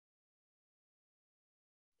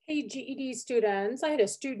Hey, GED students, I had a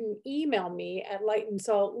student email me at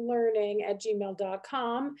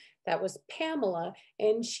lightandsaltlearning@gmail.com. That was Pamela,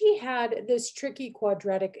 and she had this tricky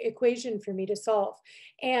quadratic equation for me to solve.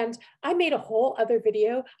 And I made a whole other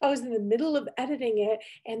video. I was in the middle of editing it,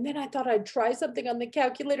 and then I thought I'd try something on the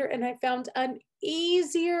calculator, and I found an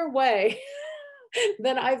easier way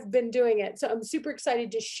than I've been doing it. So I'm super excited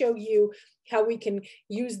to show you how we can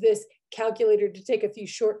use this calculator to take a few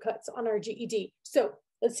shortcuts on our GED. So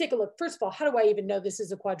let's take a look. First of all, how do I even know this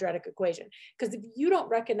is a quadratic equation? Because if you don't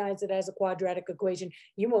recognize it as a quadratic equation,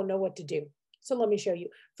 you won't know what to do. So let me show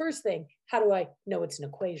you. First thing, how do I know it's an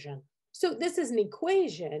equation? So this is an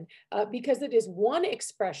equation because it is one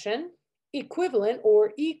expression equivalent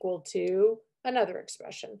or equal to another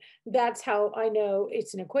expression. That's how I know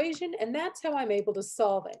it's an equation, and that's how I'm able to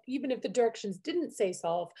solve it. Even if the directions didn't say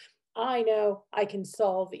solve, I know I can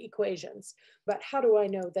solve equations. But how do I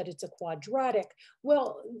know that it's a quadratic?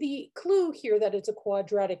 Well, the clue here that it's a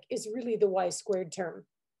quadratic is really the y squared term.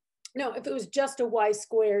 Now, if it was just a y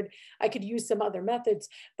squared, I could use some other methods,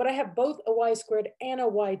 but I have both a y squared and a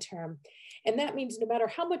y term. And that means no matter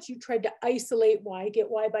how much you tried to isolate y, get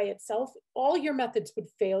y by itself, all your methods would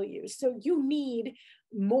fail you. So you need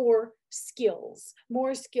more skills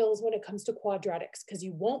when it comes to quadratics, because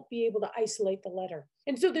you won't be able to isolate the letter.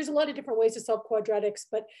 And so there's a lot of different ways to solve quadratics,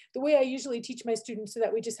 but the way I usually teach my students so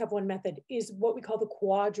that we just have one method is what we call the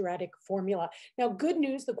quadratic formula. Now, good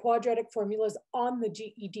news, the quadratic formula is on the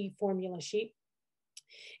GED formula sheet.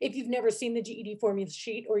 If you've never seen the GED formula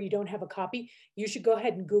sheet or you don't have a copy, you should go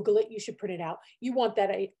ahead and Google it. You should print it out. You want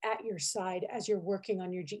that at your side as you're working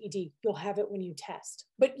on your GED. You'll have it when you test.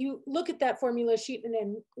 But you look at that formula sheet and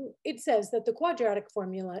then it says that the quadratic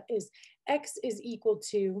formula is x is equal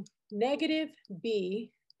to negative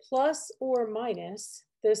b plus or minus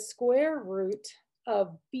the square root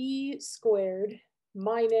of b squared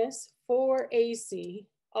minus 4ac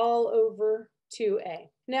all over 2a.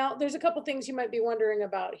 Now, there's a couple things you might be wondering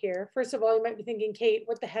about here. First of all, you might be thinking, Kate,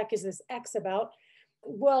 what the heck is this x about?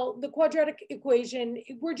 Well, the quadratic equation,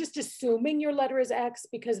 we're just assuming your letter is x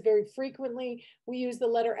because very frequently we use the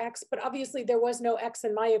letter x, but obviously there was no x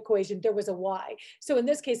in my equation, there was a y. So in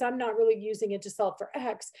this case, I'm not really using it to solve for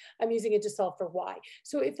x, I'm using it to solve for y.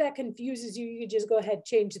 So if that confuses you, you just go ahead,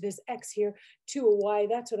 change this x here to a y.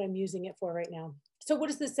 That's what I'm using it for right now. So what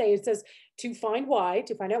does this say? It says to find y,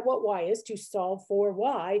 to find out what y is, to solve for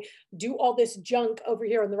y, do all this junk over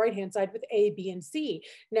here on the right-hand side with a, b, and c.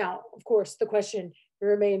 Now, of course, the question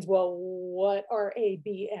remains, well, what are a,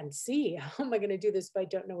 b, and c? How am I going to do this if I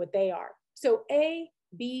don't know what they are? So a,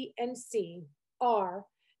 b, and c are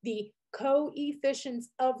the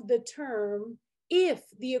coefficients of the term if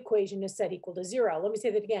the equation is set equal to 0. Let me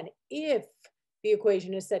say that again. If the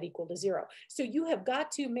equation is set equal to 0. So you have got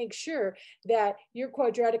to make sure that your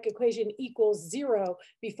quadratic equation equals 0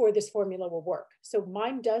 before this formula will work. So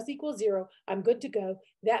mine does equal 0. I'm good to go.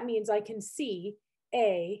 That means I can see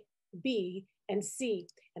A, B, and C.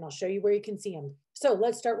 And I'll show you where you can see them. So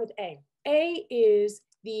let's start with A. A is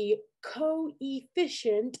the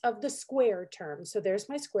coefficient of the square term. So there's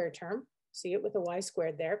my square term. See it with a y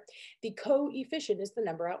squared there. The coefficient is the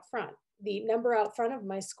number out front. The number out front of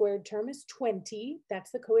my squared term is 20.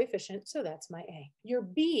 That's the coefficient, so that's my A. Your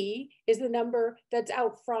B is the number that's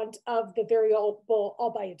out front of the variable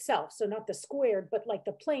all by itself. So not the squared, but like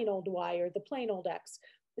the plain old y or the plain old x.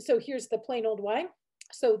 So here's the plain old y.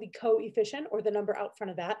 So the coefficient or the number out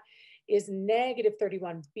front of that is negative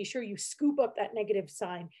 31. Be sure you scoop up that negative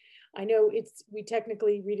sign. I know we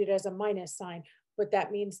technically read it as a minus sign, but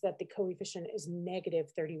that means that the coefficient is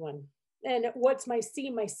negative 31. And what's my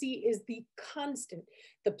C? My C is the constant,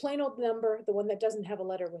 the plain old number, the one that doesn't have a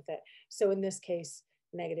letter with it. So in this case,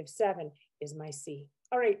 negative 7 is my C.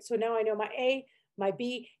 All right, so now I know my A, my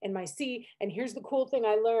B, and my C. And here's the cool thing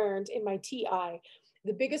I learned in my TI.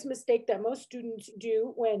 The biggest mistake that most students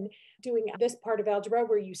do when doing this part of algebra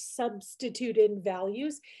where you substitute in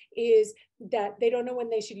values is that they don't know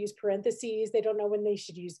when they should use parentheses, they don't know when they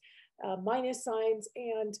should use minus signs,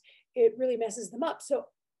 and it really messes them up. So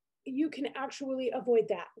you can actually avoid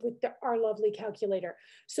that with our lovely calculator.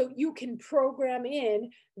 So you can program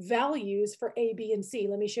in values for A, B, and C.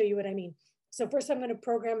 Let me show you what I mean. So first I'm going to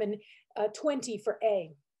program in 20 for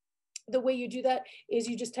A. The way you do that is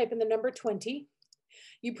you just type in the number 20.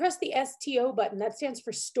 You press the STO button, that stands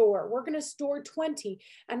for store. We're going to store 20,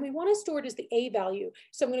 and we want to store it as the A value.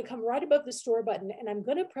 So I'm going to come right above the store button, and I'm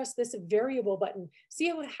going to press this variable button.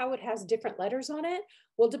 See how it has different letters on it?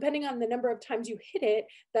 Well, depending on the number of times you hit it,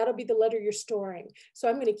 that'll be the letter you're storing. So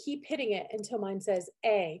I'm going to keep hitting it until mine says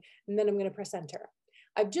A, and then I'm going to press enter.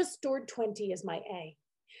 I've just stored 20 as my A.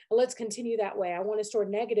 And let's continue that way. I want to store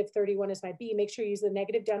negative 31 as my B. Make sure you use the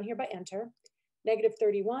negative down here by enter. Negative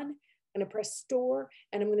 31. I'm going to press store,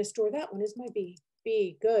 and I'm going to store that one as my B.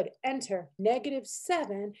 B, good, enter. Negative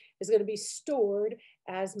 7 is going to be stored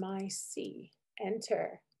as my C.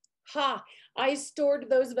 Enter. Ha, I stored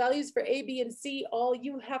those values for A, B, and C. All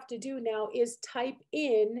you have to do now is type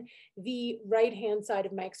in the right-hand side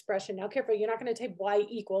of my expression. Now, careful, you're not going to type Y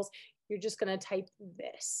equals. You're just going to type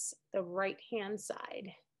this, the right-hand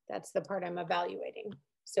side. That's the part I'm evaluating.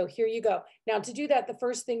 So here you go. Now to do that, the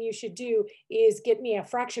first thing you should do is get me a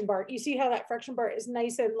fraction bar. You see how that fraction bar is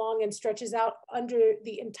nice and long and stretches out under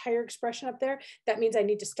the entire expression up there? That means I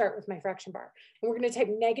need to start with my fraction bar. And we're going to type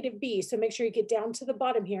negative B. So make sure you get down to the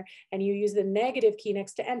bottom here and you use the negative key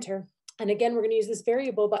next to enter. And again, we're going to use this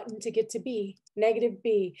variable button to get to B, negative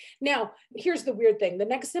B. Now, here's the weird thing. The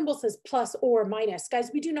next symbol says plus or minus.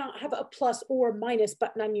 Guys, we do not have a plus or minus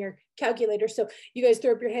button on your calculator. So you guys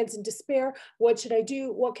throw up your hands in despair. What should I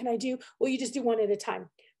do? What can I do? Well, you just do one at a time.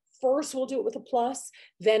 First, we'll do it with a plus,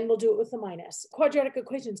 then we'll do it with a minus. Quadratic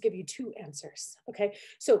equations give you two answers, okay?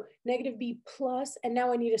 So negative B plus, and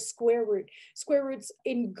now I need a square root. Square root's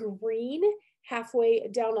in green, halfway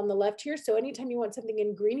down on the left here. So anytime you want something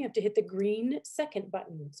in green, you have to hit the green second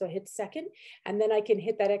button. So I hit second, and then I can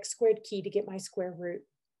hit that x squared key to get my square root.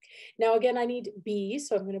 Now again, I need B,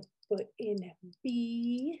 so I'm going to put in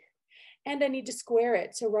B, and I need to square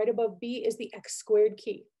it. So right above B is the x squared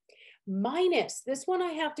key. Minus, this one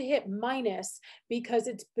I have to hit minus because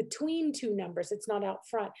it's between two numbers. It's not out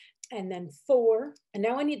front. And then 4, and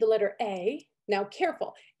now I need the letter A. Now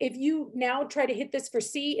careful, if you now try to hit this for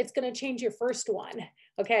C, it's going to change your first one,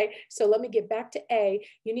 okay? So let me get back to A.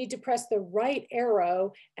 You need to press the right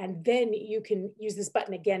arrow, and then you can use this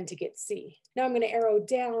button again to get C. Now I'm going to arrow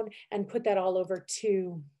down and put that all over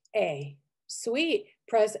to A. Sweet,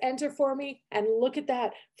 press enter for me, and look at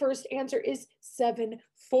that. First answer is 7/4.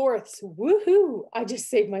 Woohoo! I just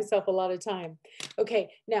saved myself a lot of time.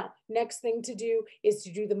 Okay, now next thing to do is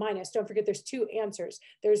to do the minus. Don't forget there's two answers.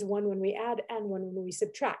 There's one when we add and one when we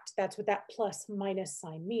subtract. That's what that plus minus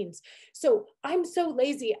sign means. So I'm so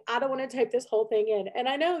lazy, I don't want to type this whole thing in. And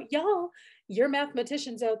I know y'all, you're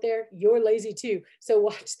mathematicians out there, you're lazy too. So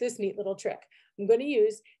watch this neat little trick. I'm going to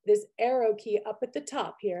use this arrow key up at the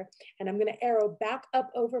top here, and I'm going to arrow back up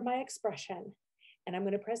over my expression, and I'm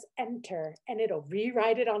going to press enter, and it'll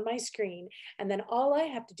rewrite it on my screen. And then all I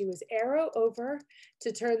have to do is arrow over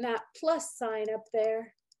to turn that plus sign up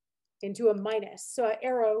there into a minus. So I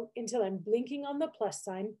arrow until I'm blinking on the plus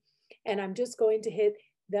sign, and I'm just going to hit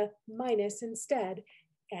the minus instead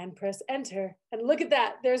and press enter. And look at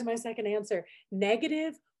that. There's my second answer,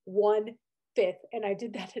 -1/5. And I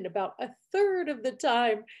did that in about 1/3 of the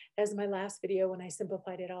time as my last video when I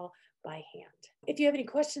simplified it all by hand. If you have any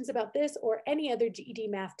questions about this or any other GED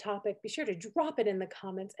math topic, be sure to drop it in the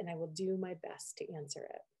comments and I will do my best to answer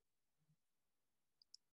it.